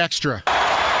little bit extra.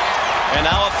 And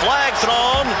now a flag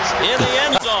thrown in the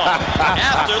end zone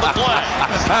after the play.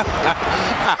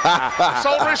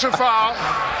 Celebration foul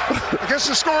against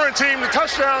the scoring team. The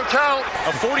touchdown count.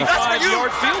 A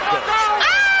 45-yard field goal.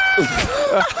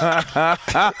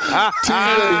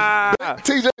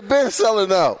 TJ been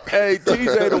selling out. Hey,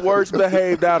 TJ the worst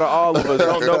behaved out of all of us.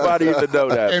 Don't nobody even know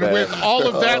that. And man. with all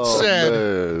of that said,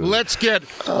 man. let's get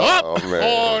up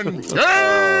on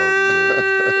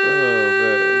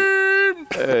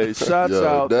Hey, shots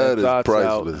out that and is thoughts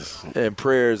priceless. out and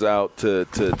prayers out to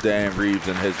Dan Reeves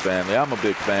and his family. I'm a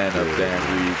big fan of Dan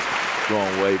Reeves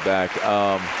going way back.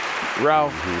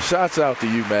 Ralph, shots out to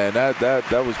you, man.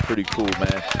 That was pretty cool,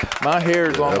 man. My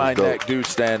hairs on my neck do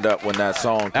stand up when that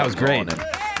song comes on. That was great.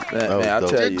 Man, I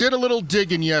tell you. Did a little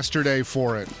digging yesterday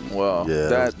for it. Well,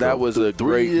 that was a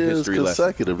great history lesson.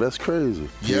 Consecutive. That's crazy.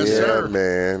 Yes, sir.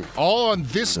 Man. All on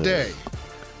this day.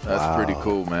 That's pretty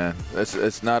cool, man.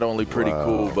 It's not only pretty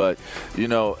cool, but, you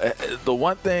know, the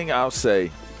one thing I'll say,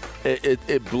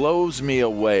 it blows me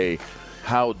away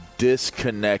how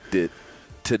disconnected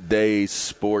today's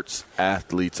sports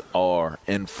athletes are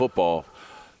in football,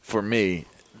 for me,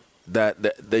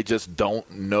 that they just don't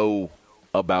know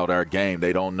about our game.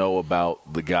 They don't know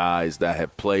about the guys that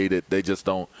have played it. They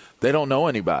don't know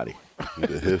anybody.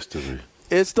 The history.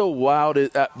 It's the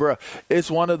wildest, bro.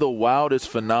 It's one of the wildest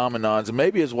phenomenons.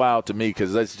 Maybe it's wild to me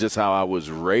because that's just how I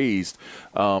was raised.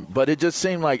 But it just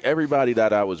seemed like everybody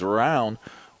that I was around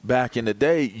back in the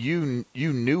day, you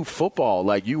knew football.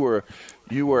 Like you were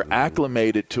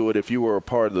acclimated to it if you were a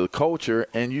part of the culture,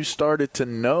 and you started to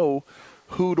know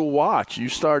who to watch. You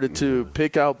started to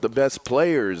pick out the best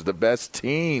players, the best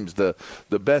teams, the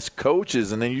best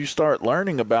coaches, and then you start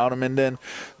learning about them, and then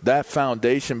that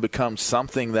foundation becomes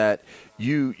something that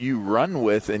you run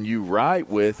with and you ride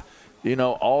with, you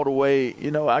know, all the way, you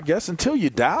know, I guess until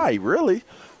you die, really.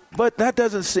 But that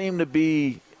doesn't seem to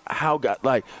be how God,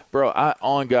 like, bro, I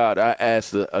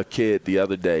asked a kid the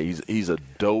other day. He's a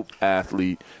dope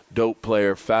athlete, dope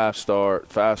player,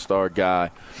 five-star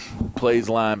guy, plays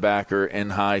linebacker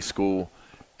in high school.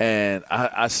 And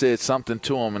I said something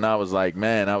to him, and I was like,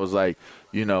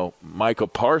 you know, Michael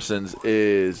Parsons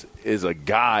is a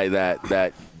guy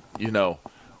that you know,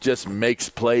 just makes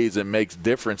plays and makes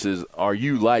differences. Are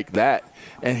you like that?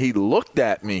 And he looked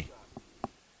at me,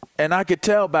 and I could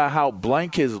tell by how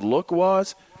blank his look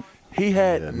was, he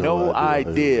had no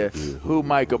idea who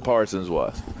Michael Parsons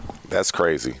was. That's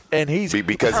crazy. And he's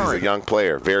because current. he's a young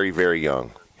player, very, very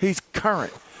young. He's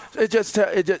current. It just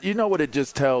you know what it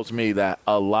just tells me? That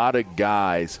a lot of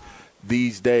guys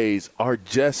these days are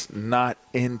just not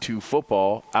into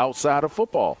football outside of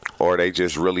football. Or they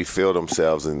just really feel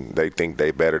themselves and they think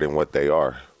they better than what they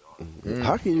are.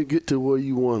 How can you get to where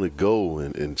you want to go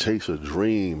and chase a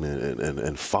dream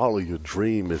and follow your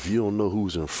dream if you don't know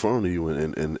who's in front of you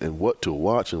and what to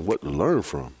watch and what to learn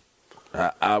from?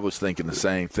 I was thinking the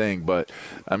same thing, but,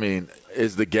 I mean,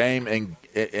 is the game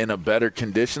in a better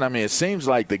condition? I mean, it seems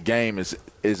like the game is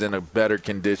in a better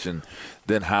condition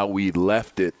than how we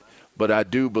left it, but I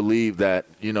do believe that,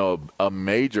 you know, a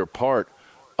major part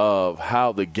of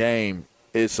how the game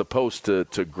is supposed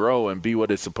to grow and be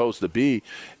what it's supposed to be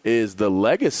is the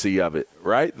legacy of it,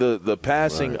 right? The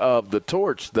passing of the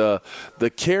torch, the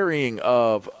carrying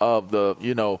of the,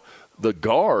 you know, the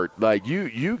guard. Like,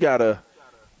 you gotta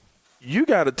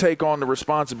take on the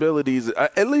responsibilities.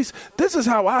 At least this is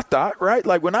how I thought, right?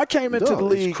 Like when I came into the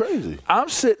league, crazy. I'm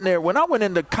sitting there. When I went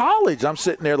into college, I'm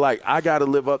sitting there like I got to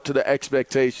live up to the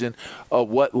expectation of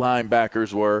what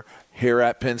linebackers were here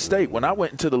at Penn State. When I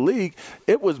went into the league,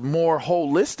 it was more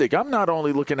holistic. I'm not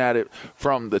only looking at it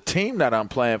from the team that I'm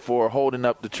playing for, holding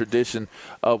up the tradition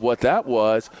of what that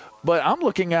was, but I'm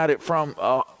looking at it from,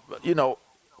 you know,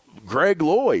 Greg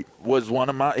Lloyd was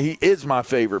he is my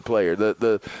favorite player.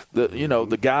 The you know,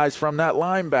 the guys from that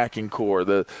linebacking core,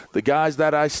 the guys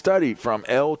that I studied from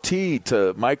LT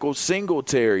to Michael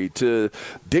Singletary to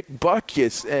Dick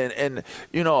Butkus and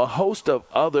you know, a host of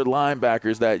other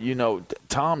linebackers that, you know,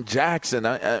 Tom Jackson.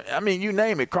 I mean, you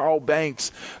name it, Carl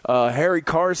Banks, Harry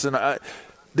Carson.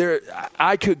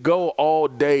 I could go all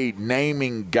day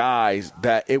naming guys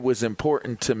that it was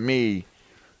important to me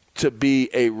to be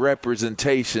a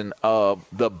representation of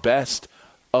the best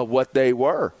of what they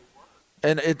were.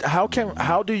 And how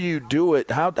do you do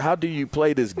it? How do you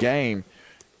play this game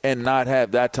and not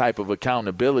have that type of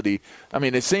accountability? I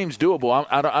mean, it seems doable.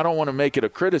 I don't want to make it a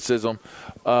criticism.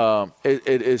 It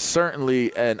is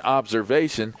certainly an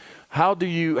observation.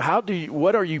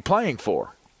 What are you playing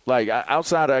for? Like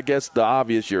outside, I guess, the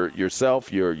obvious,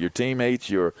 yourself, your teammates,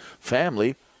 your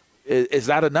family. Is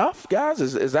that enough, guys?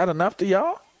 Is that enough to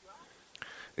y'all?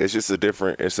 It's just a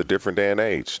different day and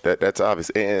age. That's obvious.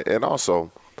 And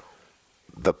also,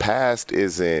 the past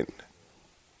isn't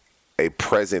a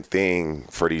present thing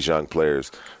for these young players.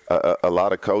 A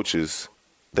lot of coaches,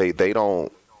 they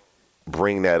don't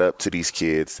bring that up to these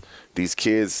kids. These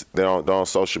kids, they're on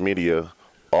social media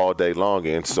all day long.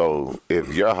 And so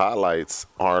if your highlights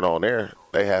aren't on there,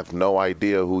 they have no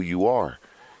idea who you are.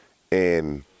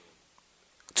 And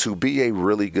to be a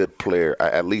really good player,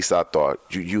 at least I thought,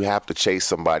 you have to chase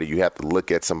somebody. You have to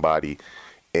look at somebody.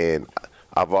 And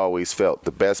I've always felt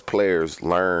the best players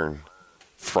learn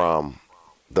from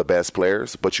the best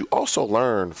players, but you also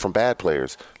learn from bad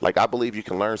players. Like, I believe you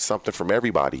can learn something from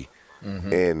everybody.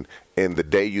 Mm-hmm. And the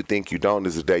day you think you don't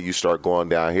is the day you start going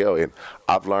downhill. And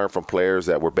I've learned from players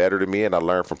that were better than me, and I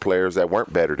learned from players that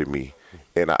weren't better than me.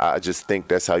 And I just think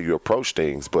that's how you approach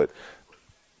things. But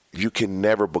you can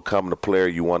never become the player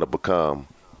you want to become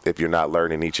if you're not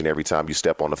learning each and every time you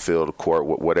step on the field, the court,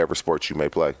 whatever sport you may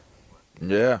play.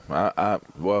 Yeah,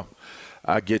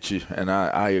 I get you, and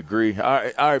I agree. All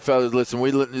right, fellas, listen,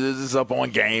 this is Up On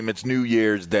Game. It's New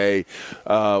Year's Day.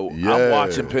 I'm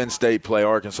watching Penn State play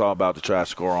Arkansas, about to try to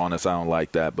score on us. I don't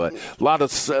like that, but a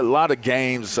lot of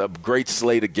games, a great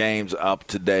slate of games up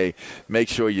today. Make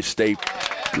sure you stay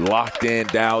locked in,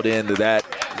 dialed into that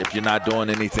if you're not doing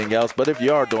anything else. But if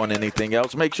you are doing anything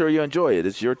else, make sure you enjoy it.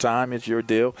 It's your time. It's your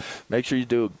deal. Make sure you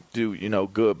do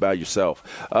good by yourself.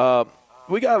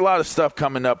 We got a lot of stuff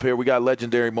coming up here. We got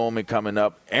legendary moment coming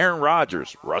up. Aaron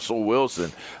Rodgers, Russell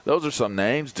Wilson. Those are some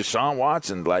names. Deshaun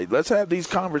Watson. Like, let's have these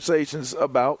conversations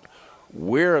about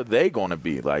where are they going to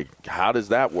be? Like, how does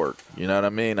that work? You know what I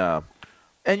mean?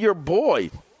 And your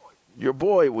boy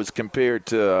was compared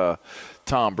to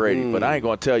Tom Brady, but I ain't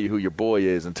going to tell you who your boy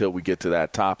is until we get to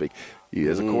that topic. He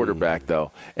is a quarterback,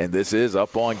 though. And this is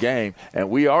Up On Game. And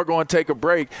we are going to take a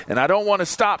break. And I don't want to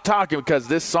stop talking because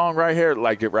this song right here,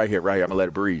 like it right here. I'm going to let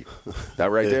it breathe.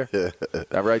 That right there?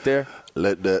 That right there?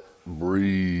 Let that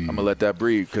breathe. I'm going to let that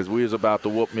breathe because we was about to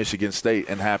whoop Michigan State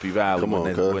in Happy Valley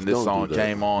when this song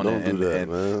came on.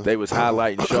 And they was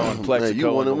highlighting, showing Plexico.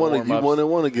 You won and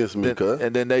one against me, cuz.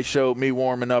 And then they showed me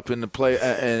warming up in the play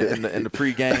in the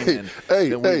pregame.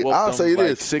 I'll say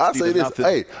this.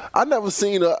 Hey, I never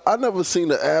seen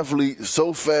an athlete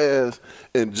so fast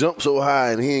and jump so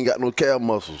high and he ain't got no calf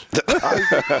muscles. I'm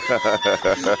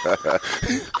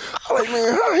like,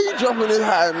 man, how he jumping this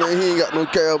high, man? He ain't got no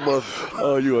calf muscles.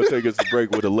 Oh, you want to take us a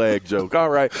break with a leg joke. All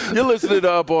right. You're listening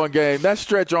to Up On Game. That's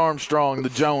Stretch Armstrong, the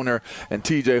Joner, and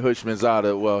TJ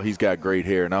Hushmanzada. Well, he's got great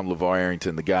hair, and I'm LeVar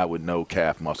Arrington, the guy with no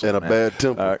calf muscle. And a bad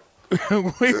temper. All right.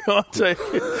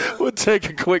 We'll take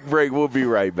a quick break. We'll be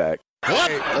right back. Up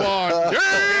On Game!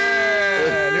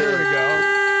 Here we go.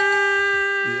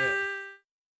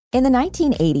 In the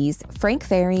 1980s, Frank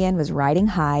Farian was riding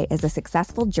high as a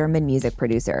successful German music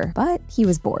producer, but he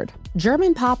was bored.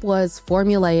 German pop was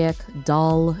formulaic,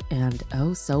 dull, and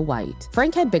oh so white.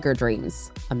 Frank had bigger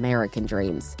dreams, American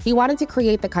dreams. He wanted to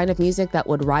create the kind of music that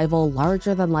would rival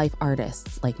larger-than-life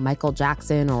artists like Michael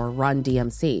Jackson or Run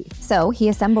DMC. So he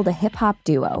assembled a hip-hop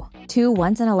duo, two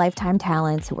once-in-a-lifetime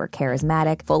talents who were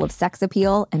charismatic, full of sex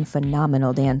appeal, and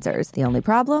phenomenal dancers. The only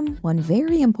problem? One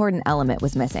very important element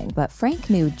was missing, but Frank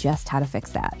knew just how to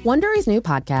fix that. Wondery's new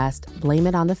podcast, Blame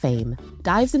It on the Fame,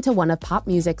 dives into one of pop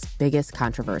music's biggest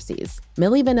controversies.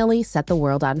 Milli Vanilli set the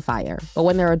world on fire, but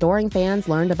when their adoring fans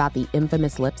learned about the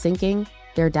infamous lip syncing,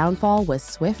 their downfall was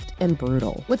swift and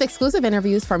brutal. With exclusive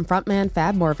interviews from frontman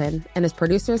Fab Morvan and his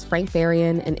producers Frank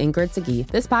Farian and Ingrid Segui,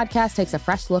 this podcast takes a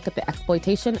fresh look at the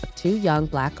exploitation of two young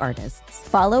Black artists.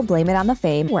 Follow Blame It on the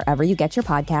Fame wherever you get your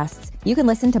podcasts. You can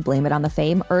listen to Blame It on the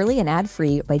Fame early and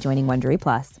ad-free by joining Wondery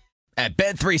Plus. At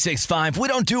Bet365, we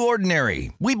don't do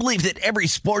ordinary. We believe that every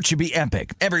sport should be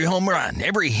epic. Every home run,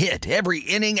 every hit, every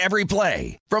inning, every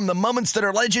play. From the moments that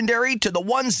are legendary to the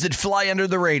ones that fly under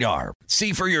the radar.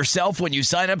 See for yourself when you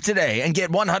sign up today and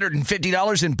get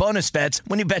 $150 in bonus bets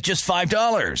when you bet just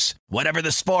 $5. Whatever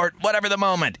the sport, whatever the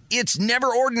moment, it's never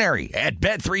ordinary at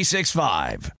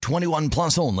Bet365. 21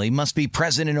 plus only. Must be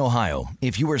present in Ohio.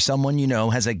 If you or someone you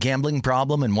know has a gambling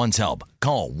problem and wants help,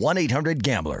 call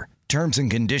 1-800-GAMBLER. Terms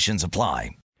and conditions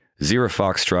apply. Zero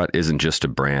Foxtrot isn't just a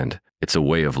brand, it's a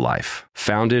way of life.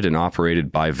 Founded and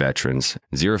operated by veterans,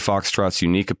 Zero Foxtrot's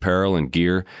unique apparel and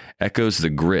gear echoes the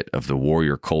grit of the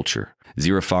warrior culture.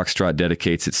 Zero Foxtrot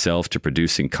dedicates itself to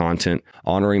producing content,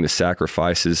 honoring the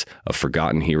sacrifices of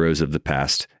forgotten heroes of the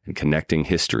past, and connecting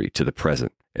history to the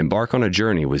present. Embark on a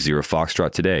journey with Zero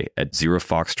Foxtrot today at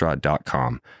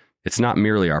zerofoxtrot.com. It's not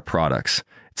merely our products,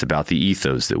 it's about the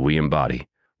ethos that we embody.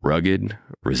 Rugged,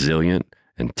 resilient,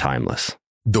 and timeless.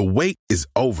 The wait is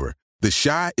over. The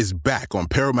Chi is back on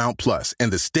Paramount Plus,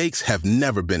 and the stakes have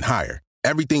never been higher.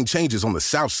 Everything changes on the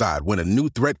South Side when a new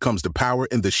threat comes to power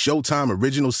in the Showtime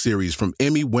original series from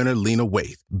Emmy winner Lena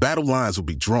Waithe. Battle lines will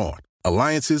be drawn,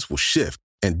 alliances will shift,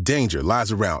 and danger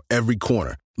lies around every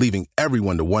corner, leaving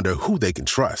everyone to wonder who they can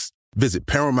trust. Visit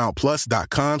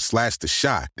ParamountPlus.com/The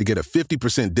Chi to get a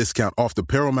 50% discount off the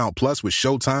Paramount Plus with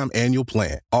Showtime annual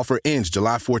plan. Offer ends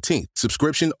July 14th.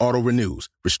 Subscription auto-renews.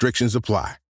 Restrictions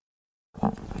apply.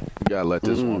 You got to let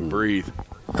this one breathe.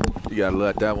 You got to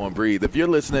let that one breathe. If you're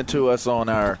listening to us on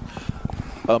our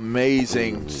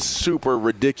amazing, super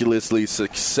ridiculously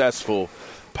successful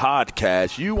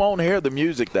podcast, you won't hear the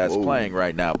music that's playing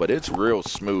right now, but it's real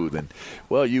smooth, and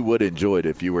well, you would enjoy it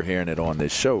if you were hearing it on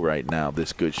this show right now,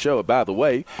 this good show. By the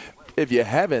way, if you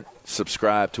haven't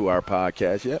subscribed to our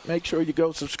podcast yet, make sure you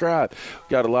go subscribe. We've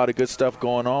got a lot of good stuff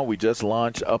going on. We just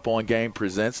launched Up On Game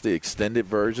Presents, the extended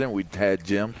version. We had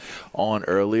Jim on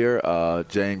earlier,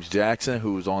 James Jackson,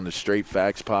 who was on the Straight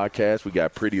Facts podcast. We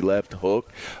got Pretty Left Hook.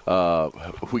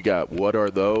 We got What Are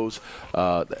Those,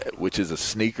 which is a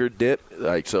sneaker dip.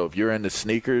 Like, so if you're into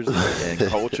sneakers and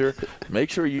culture, make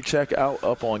sure you check out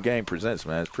Up On Game Presents,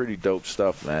 man. It's pretty dope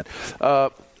stuff, man.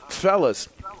 Fellas,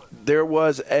 there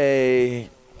was a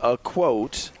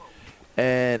quote,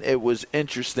 and it was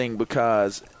interesting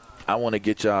because I want to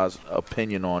get y'all's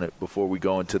opinion on it before we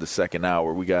go into the second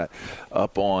hour. We got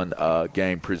Up On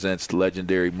Game Presents the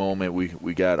Legendary Moment.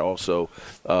 We got also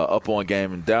Up On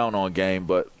Game and Down On Game.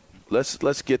 But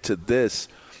let's get to this.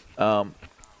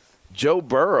 Joe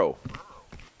Burrow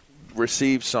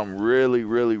received some really,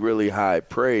 really, really high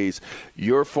praise.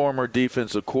 Your former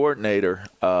defensive coordinator,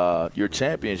 your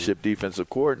championship defensive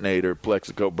coordinator,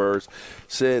 Plexico Burress,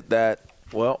 said that,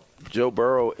 well, Joe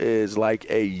Burrow is like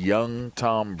a young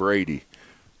Tom Brady.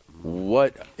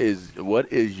 What is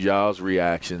y'all's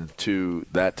reaction to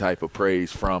that type of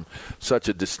praise from such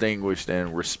a distinguished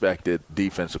and respected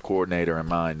defensive coordinator in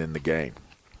mind in the game?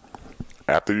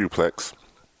 After you, Plex.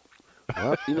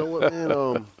 You know what, man?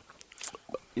 I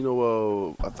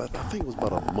think it was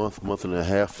about a month and a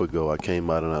half ago, I came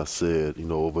out and I said,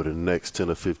 over the next 10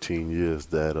 or 15 years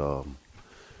that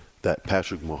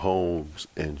Patrick Mahomes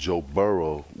and Joe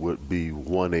Burrow would be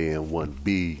 1A and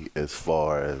 1B as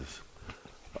far as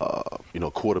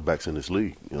quarterbacks in this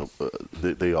league.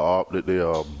 They are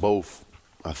both,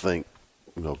 I think,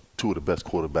 two of the best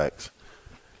quarterbacks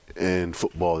in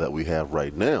football that we have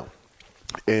right now.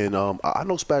 And I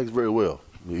know Spags very well.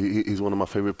 He's one of my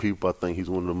favorite people. I think he's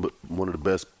one of the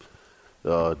best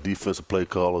defensive play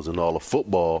callers in all of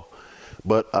football.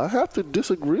 But I have to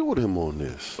disagree with him on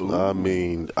this. Ooh. I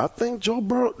mean, I think Joe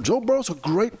Burrow's a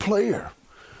great player.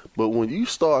 But when you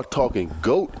start talking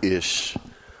GOAT-ish,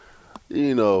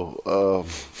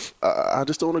 I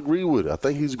just don't agree with it. I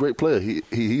think he's a great player. He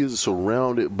is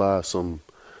surrounded by some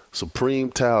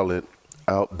supreme talent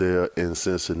out there in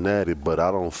Cincinnati, but I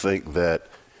don't think that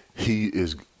he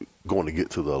is going to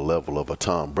get to the level of a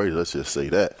Tom Brady. Let's just say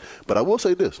that. But I will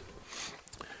say this.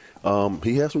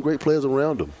 He has some great players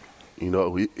around him.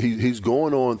 He's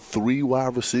going on 3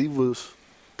 wide receivers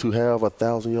to have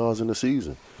 1,000 yards in the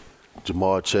season.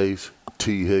 Jamar Chase,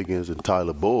 T. Higgins, and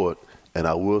Tyler Boyd. And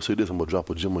I will say this, I'm going to drop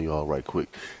a gem on y'all right quick.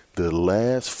 The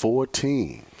last 4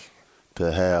 teams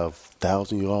to have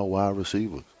 1,000-yard wide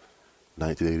receivers,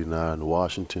 1989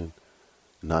 Washington,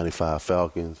 95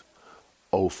 Falcons,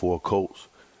 04 Colts,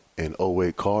 and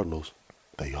 08 Cardinals,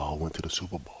 they all went to the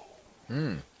Super Bowl.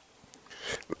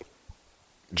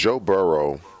 Joe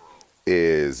Burrow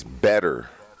is better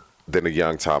than a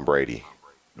young Tom Brady.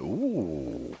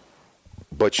 Ooh.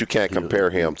 But you can't compare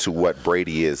him to what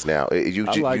Brady is now. You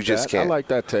just can't. I like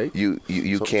that take. You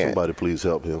can't. Somebody please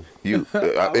help him.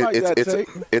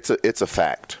 It's a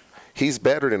fact. He's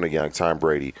better than a young Tom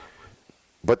Brady.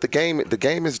 But the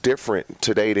game is different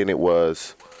today than it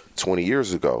was 20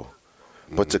 years ago.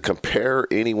 But to compare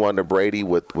anyone to Brady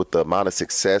with the amount of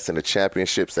success and the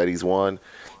championships that he's won,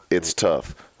 it's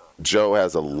tough. Joe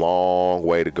has a long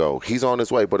way to go. He's on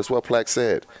his way, but it's what Plex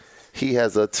said. He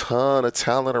has a ton of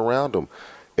talent around him.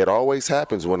 It always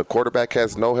happens when a quarterback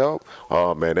has no help.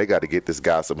 Oh, man, they got to get this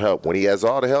guy some help. When he has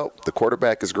all the help, the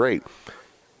quarterback is great.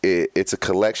 It's a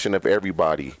collection of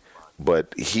everybody,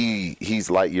 but he's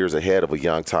light years ahead of a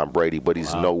young Tom Brady, but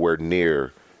he's nowhere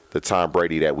near the Tom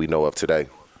Brady that we know of today.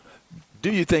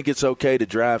 Do you think it's okay to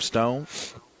drive stone?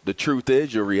 The truth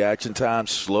is your reaction times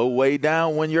slow way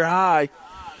down when you're high.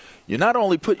 You not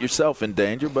only put yourself in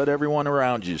danger, but everyone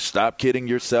around you. Stop kidding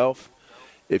yourself.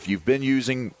 If you've been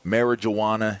using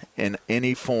marijuana in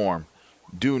any form,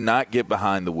 do not get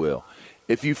behind the wheel.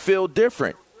 If you feel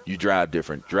different, you drive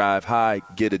different. Drive high,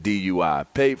 get a DUI.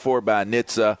 Paid for by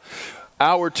NHTSA.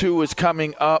 Hour 2 is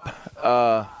coming up.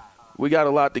 We got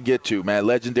a lot to get to, man.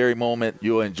 Legendary moment.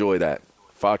 You'll enjoy that.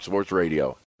 Fox Sports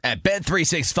Radio. At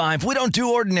Bet365, we don't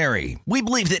do ordinary. We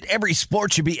believe that every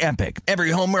sport should be epic.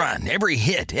 Every home run, every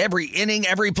hit, every inning,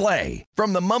 every play.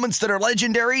 From the moments that are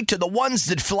legendary to the ones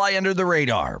that fly under the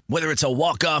radar. Whether it's a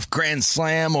walk-off grand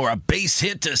slam or a base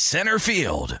hit to center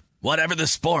field. Whatever the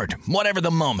sport, whatever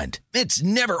the moment. It's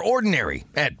never ordinary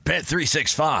at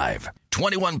Bet365.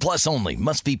 21 plus only.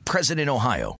 Must be present in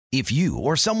Ohio. If you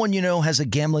or someone you know has a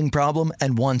gambling problem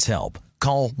and wants help,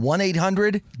 call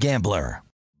 1-800-GAMBLER.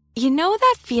 You know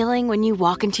that feeling when you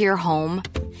walk into your home,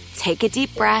 take a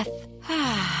deep breath,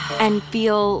 and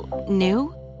feel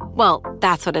new? Well,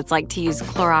 that's what it's like to use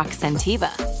Clorox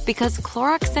Scentiva. Because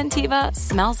Clorox Scentiva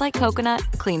smells like coconut,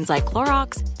 cleans like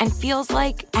Clorox, and feels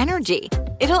like energy.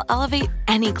 It'll elevate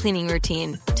any cleaning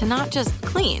routine to not just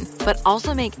clean, but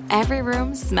also make every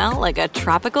room smell like a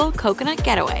tropical coconut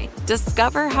getaway.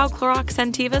 Discover how Clorox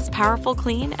Scentiva's powerful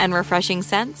clean and refreshing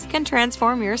scents can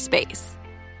transform your space.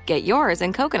 Get yours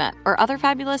in coconut or other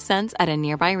fabulous scents at a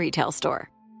nearby retail store.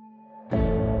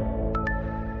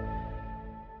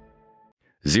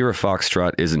 Zero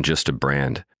Foxtrot isn't just a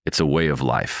brand, it's a way of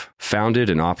life. Founded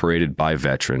and operated by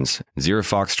veterans, Zero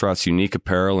Foxtrot's unique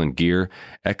apparel and gear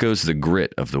echoes the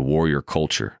grit of the warrior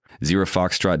culture. Zero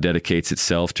Foxtrot dedicates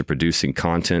itself to producing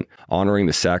content, honoring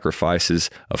the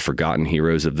sacrifices of forgotten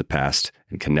heroes of the past,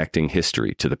 and connecting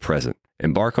history to the present.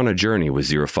 Embark on a journey with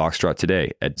Zero Foxtrot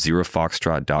today at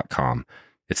zerofoxtrot.com.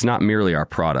 It's not merely our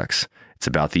products, it's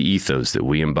about the ethos that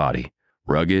we embody.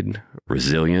 Rugged,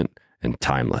 resilient, and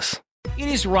timeless. It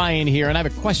is Ryan here, and I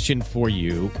have a question for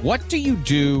you. What do you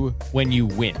do when you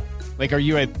win? Like, are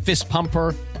you a fist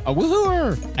pumper? A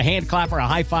woohooer, a hand clapper, a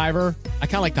high fiver. I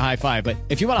kind of like the high five, but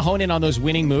if you want to hone in on those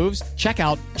winning moves, check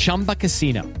out Chumba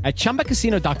Casino. At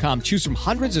ChumbaCasino.com, choose from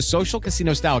hundreds of social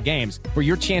casino style games for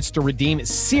your chance to redeem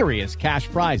serious cash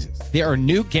prizes. There are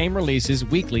new game releases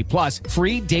weekly, plus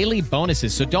free daily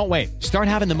bonuses. So don't wait. Start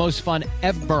having the most fun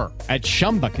ever at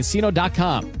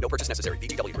ChumbaCasino.com. No purchase necessary.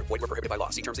 VGW Group. Void where prohibited by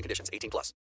law. See terms and conditions. 18+.